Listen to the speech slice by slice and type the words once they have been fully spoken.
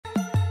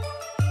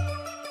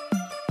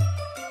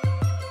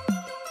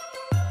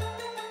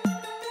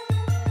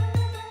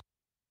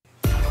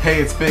Hey,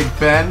 it's Big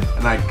Ben,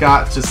 and I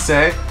got to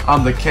say,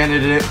 I'm the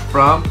candidate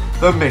from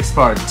the Mixed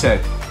Party.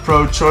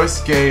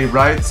 Pro-choice, gay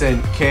rights,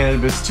 and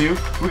cannabis too.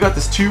 We got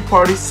this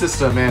two-party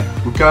system,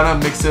 and we're gonna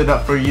mix it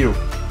up for you.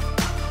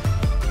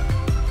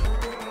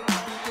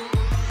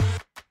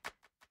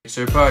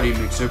 Mixer party,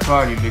 mixer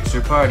party, mixer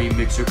party,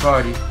 mixer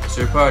party,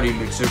 mixer party,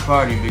 mixer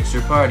party,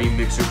 mixer party,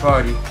 mixer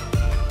party.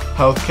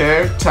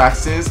 Healthcare,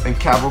 taxes, and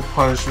capital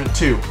punishment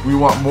too. We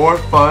want more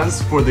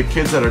funds for the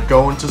kids that are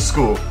going to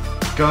school.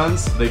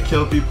 Guns, they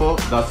kill people,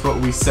 that's what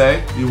we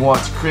say. We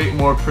want to create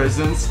more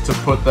prisons to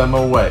put them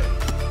away.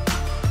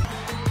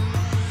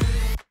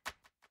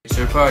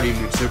 Mixer party,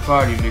 mixer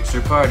party,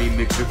 mixer party,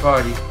 mixer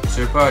party,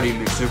 mixer party,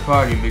 mixer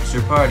party,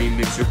 mixer party,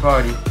 mixer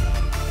party.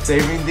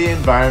 Saving the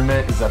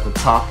environment is at the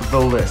top of the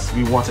list.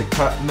 We want to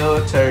cut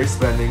military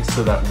spending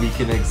so that we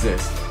can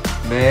exist.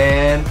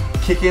 Man,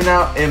 kicking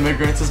out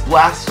immigrants is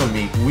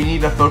blasphemy. We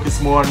need to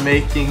focus more on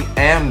making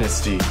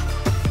amnesty.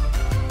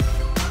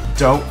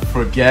 Don't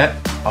forget,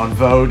 on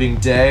voting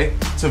day,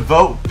 to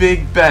vote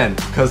Big Ben,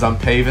 cause I'm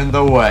paving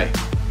the way.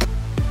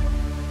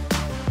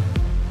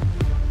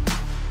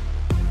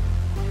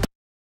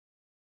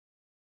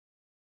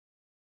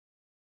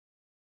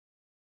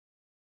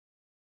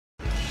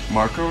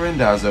 Marco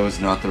Randazzo is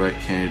not the right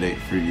candidate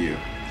for you.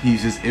 He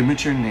uses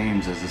immature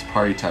names as his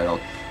party title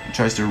and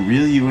tries to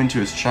reel you into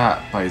his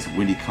chat by his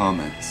witty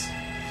comments.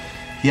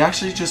 He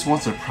actually just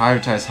wants to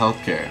privatize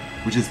healthcare,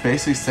 which is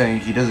basically saying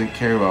he doesn't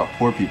care about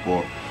poor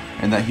people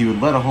and that he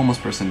would let a homeless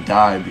person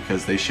die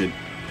because they should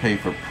pay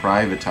for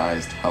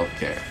privatized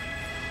healthcare.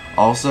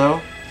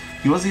 Also,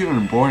 he wasn't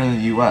even born in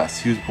the US,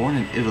 he was born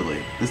in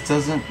Italy. This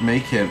doesn't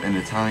make him an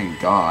Italian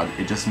god,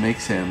 it just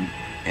makes him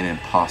an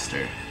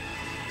imposter.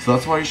 So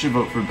that's why you should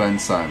vote for Ben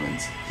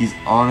Simons. He's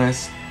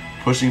honest,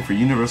 pushing for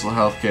universal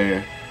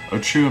healthcare, a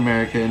true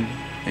American,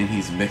 and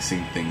he's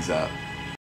mixing things up.